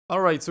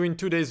Alright, so in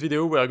today's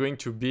video we are going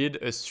to build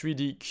a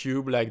 3D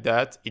cube like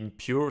that in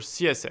pure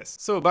CSS.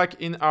 So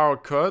back in our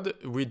code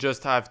we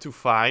just have two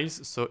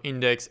files, so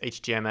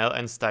index.html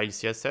and style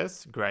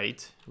CSS.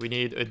 Great. We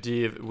need a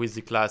div with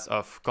the class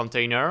of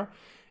container,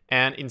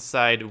 and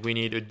inside we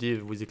need a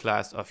div with the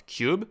class of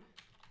cube,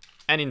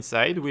 and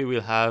inside we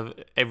will have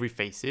every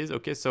faces.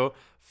 Okay, so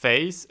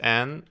face,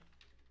 and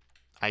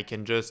I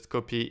can just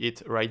copy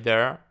it right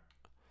there.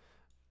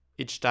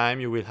 Each time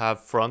you will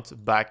have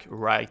front, back,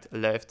 right,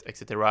 left,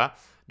 etc.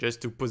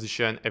 just to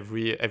position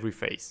every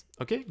face.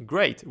 Okay,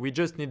 great. We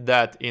just need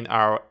that in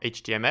our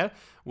HTML.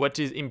 What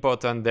is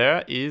important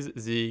there is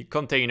the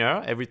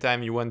container. Every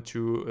time you want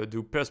to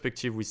do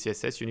perspective with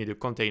CSS, you need a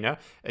container,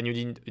 and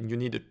you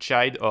need a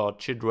child or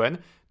children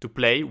to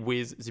play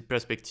with the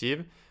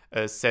perspective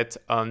set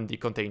on the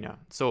container.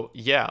 So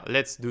yeah,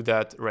 let's do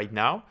that right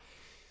now.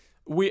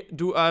 We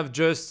do have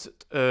just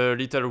a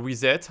little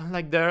reset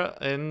like there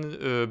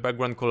and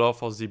background color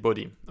for the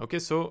body. Okay,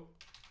 so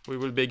we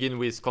will begin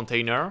with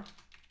container.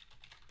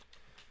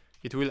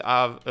 It will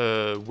have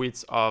a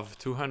width of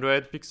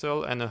 200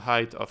 pixels and a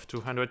height of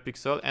 200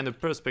 pixels and a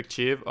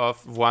perspective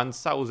of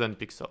 1000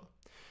 pixels.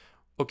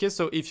 Okay,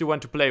 so if you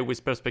want to play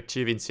with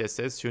perspective in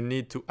CSS, you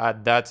need to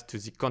add that to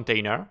the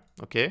container,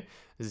 okay,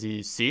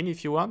 the scene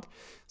if you want.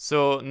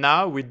 So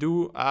now we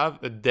do have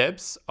a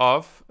depth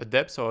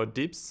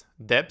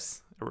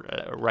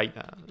right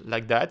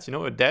like that, you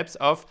know, a depth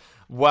of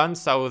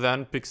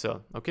 1000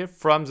 pixels, okay,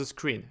 from the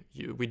screen.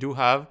 We do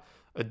have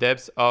a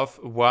depth of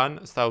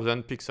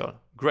 1000 pixels.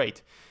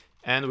 Great.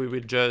 And we will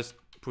just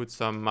put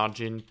some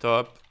margin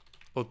top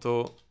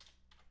auto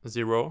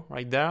 0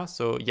 right there.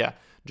 So yeah,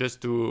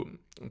 just to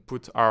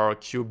put our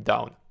cube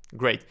down.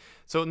 Great.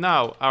 So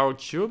now our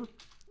cube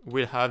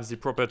will have the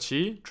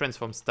property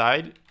transform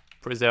style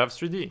preserve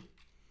 3D.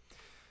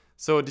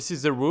 So this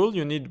is the rule.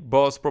 You need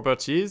both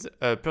properties,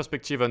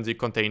 perspective on the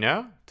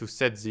container to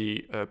set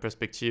the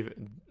perspective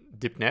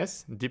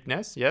deepness,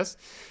 yes.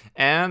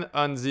 And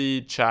on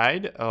the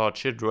child or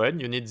children,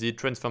 you need the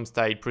transform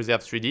style preserve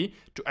 3D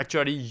to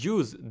actually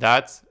use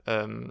that,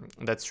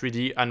 that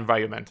 3D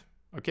environment.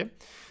 Okay.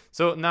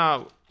 So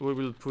now we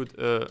will put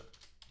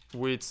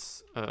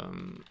width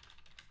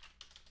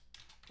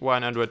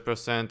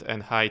 100%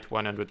 and height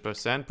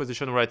 100%.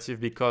 Position relative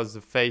because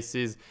the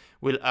faces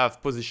will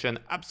have position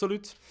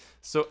absolute.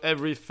 So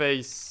every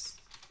face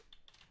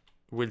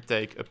will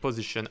take a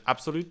position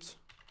absolute,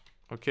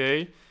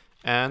 okay,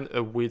 and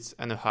a width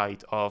and a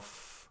height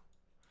of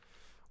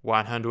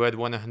 100,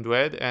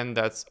 100, and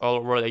that's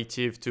all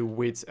relative to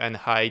width and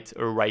height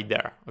right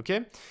there,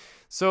 okay?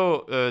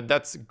 So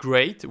that's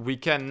great. We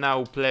can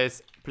now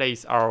place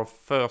our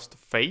first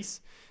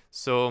face.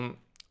 So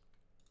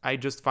I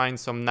just find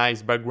some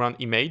nice background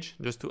image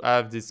just to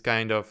have this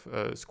kind of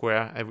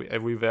square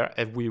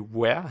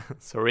everywhere,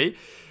 sorry.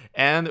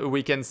 And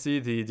we can see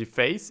the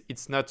face.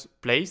 It's not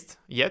placed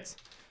yet.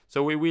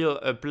 So we will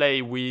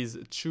play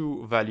with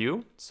two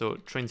value. So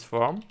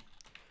transform,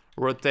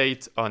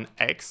 rotate on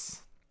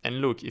X. And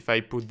look, if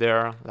I put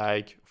there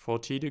like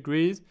 40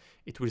 degrees,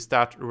 it will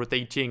start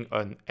rotating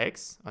on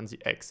X, on the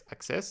X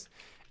axis.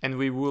 And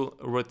we will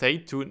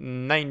rotate to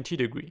 90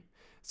 degrees.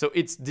 So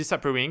it's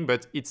disappearing,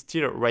 but it's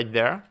still right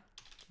there.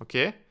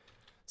 Okay.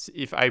 So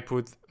if I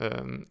put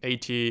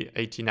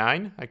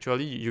 89,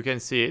 actually, you can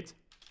see it.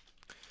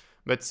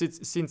 But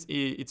since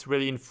it's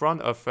really in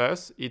front of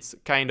us, it's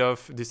kind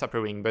of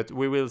disappearing. But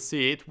we will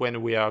see it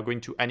when we are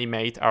going to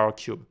animate our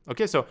cube.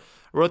 Okay, so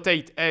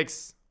rotate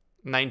X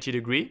 90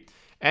 degrees.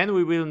 And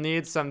we will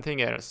need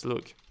something else.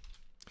 Look,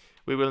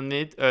 we will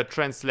need a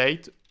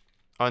translate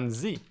on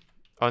Z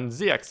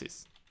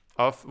axis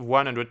of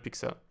 100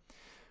 pixels.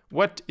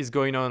 What is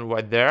going on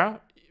right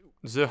there?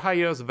 The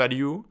higher the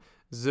value,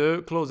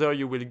 the closer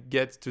you will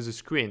get to the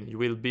screen. You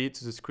will be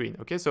to the screen.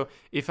 Okay, so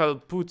if I'll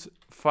put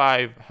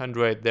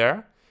 500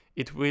 there,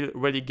 it will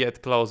really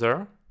get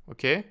closer.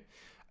 Okay,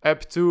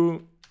 up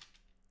to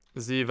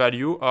the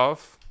value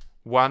of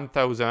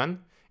 1000.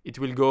 It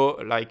will go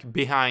like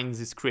behind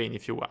the screen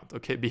if you want.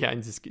 Okay,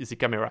 behind the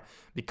camera,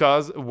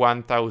 because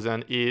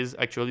 1000 is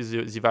actually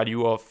the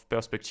value of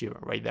perspective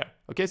right there.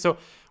 Okay, so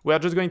we are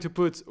just going to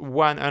put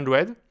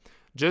 100.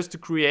 Just to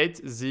create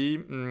the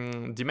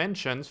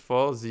dimensions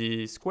for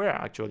the square,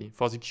 actually,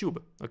 for the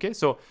cube. Okay,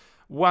 so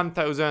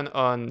 1000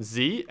 on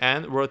Z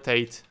and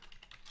rotate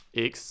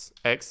X,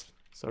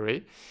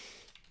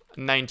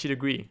 90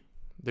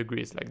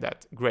 degrees like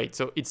that. Great,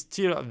 so it's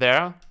still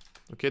there.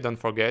 Okay, don't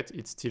forget,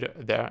 it's still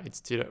there. It's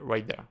still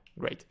right there.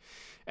 Great.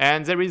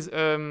 And there is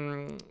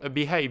a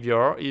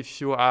behavior.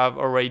 If you have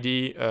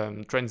already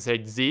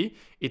translate Z,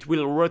 it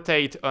will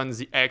rotate on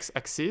the X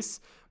axis,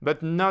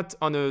 but not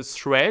on a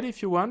thread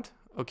if you want.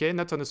 Okay,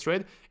 not on a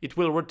thread. It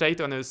will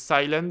rotate on a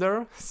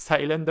cylinder,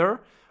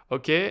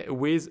 okay,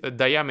 with a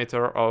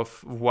diameter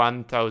of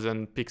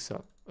 1000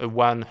 pixels,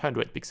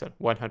 100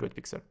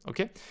 pixels,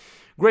 okay?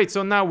 Great,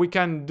 so now we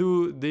can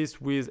do this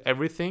with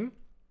everything.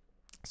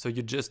 So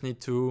you just need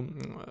to,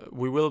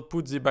 we will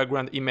put the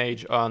background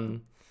image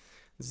on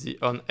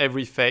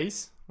every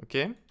face,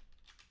 okay?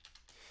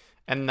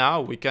 And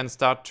now we can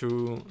start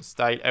to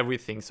style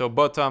everything. So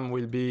bottom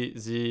will be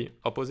the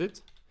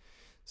opposite.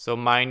 So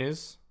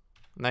minus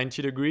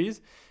 90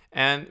 degrees.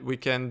 And we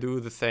can do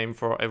the same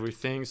for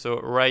everything. So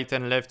right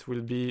and left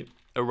will be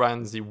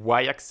around the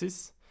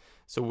y-axis.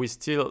 So we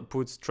still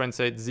put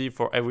translate z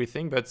for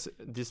everything, but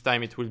this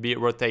time it will be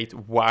rotate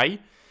y.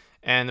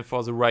 And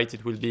for the right,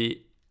 it will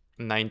be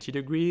 90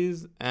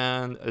 degrees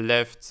and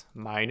left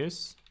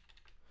minus.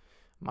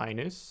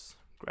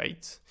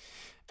 Great.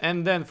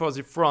 And then for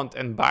the front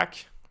and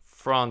back,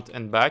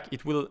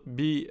 it will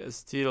be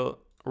still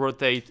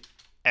rotate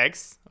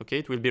x. Okay,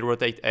 it will be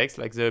rotate x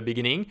like the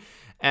beginning.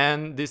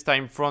 And this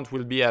time front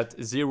will be at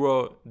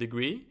 0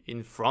 degree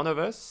in front of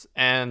us,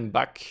 and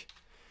back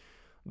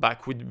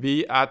would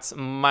be at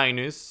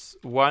minus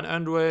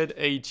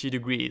 180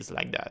 degrees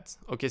like that.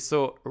 Okay,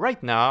 so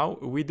right now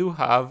we do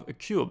have a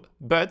cube,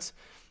 but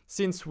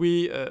since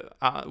we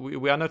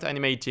are not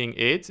animating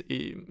it,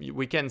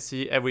 we can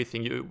see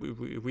everything.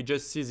 We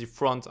just see the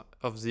front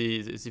of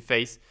the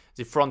face,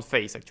 the front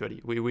face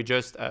actually. We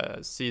just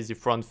see the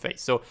front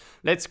face. So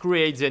let's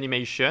create the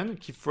animation.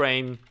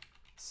 Keyframe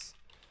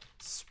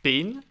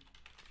spin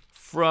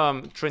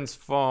from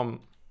transform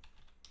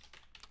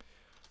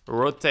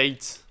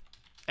rotate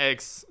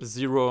x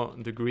 0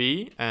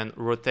 degree and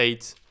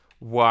rotate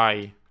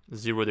y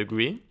 0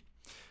 degree.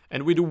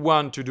 And we do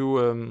want to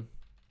do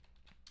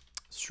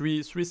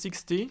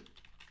 360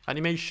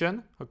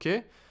 animation,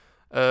 okay?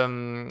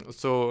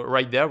 So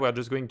right there, we're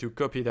just going to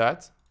copy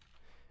that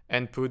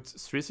and put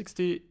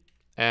 360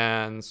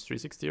 and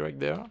 360 right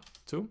there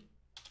too.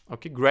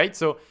 Okay, great.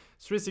 So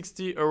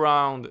 360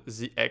 around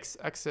the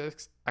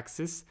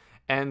x-axis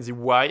and the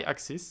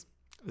y-axis.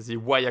 The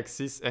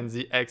y-axis and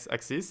the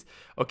x-axis.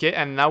 Okay,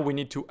 and now we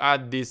need to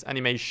add this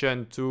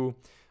animation to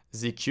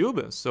the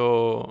cube.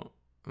 So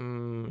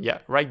yeah,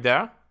 right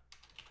there,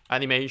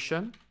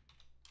 animation,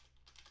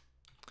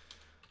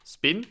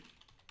 spin,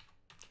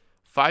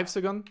 5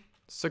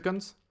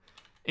 seconds,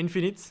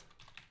 infinite,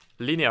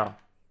 linear.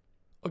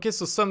 Okay,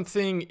 so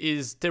something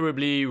is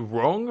terribly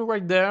wrong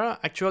right there.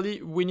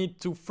 Actually, we need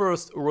to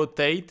first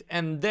rotate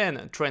and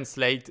then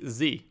translate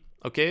z.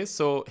 Okay,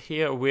 so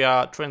here we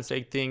are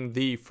translating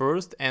the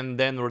first and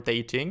then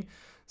rotating.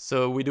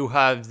 So we do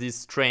have this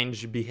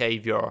strange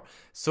behavior.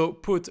 So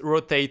put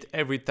rotate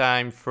every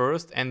time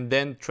first and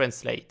then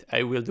translate.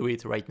 I will do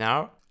it right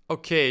now.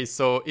 Okay,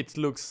 so it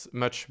looks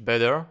much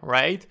better,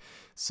 right?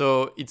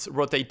 So it's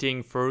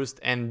rotating first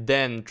and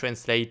then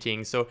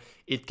translating. So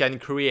it can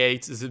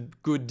create the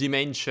good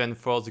dimension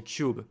for the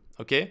cube,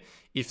 okay?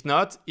 If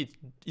not,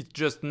 it's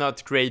just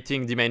not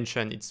creating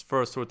dimension. It's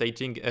first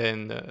rotating,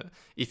 and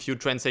if you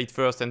translate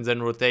first and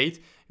then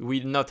rotate,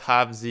 we will not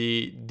have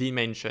the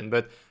dimension.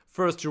 But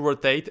first you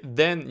rotate,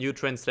 then you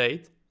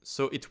translate,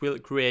 so it will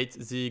create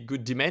the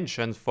good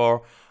dimension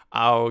for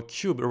our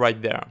cube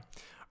right there.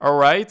 All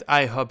right,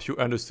 I hope you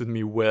understood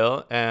me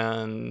well,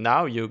 and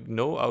now you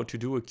know how to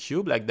do a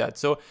cube like that.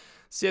 So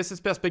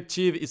CSS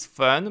perspective is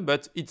fun,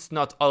 but it's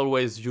not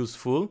always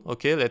useful.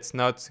 Okay, let's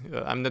not,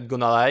 I'm not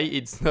gonna lie,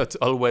 it's not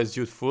always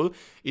useful.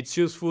 It's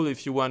useful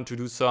if you want to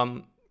do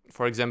some,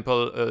 for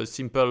example, a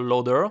simple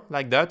loader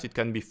like that. It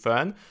can be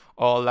fun,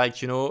 or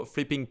like, you know,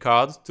 flipping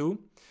cards too.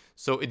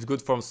 So it's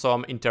good for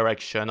some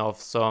interaction of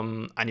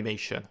some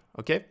animation.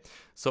 Okay,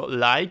 so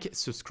like,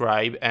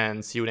 subscribe,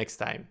 and see you next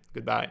time.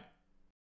 Goodbye.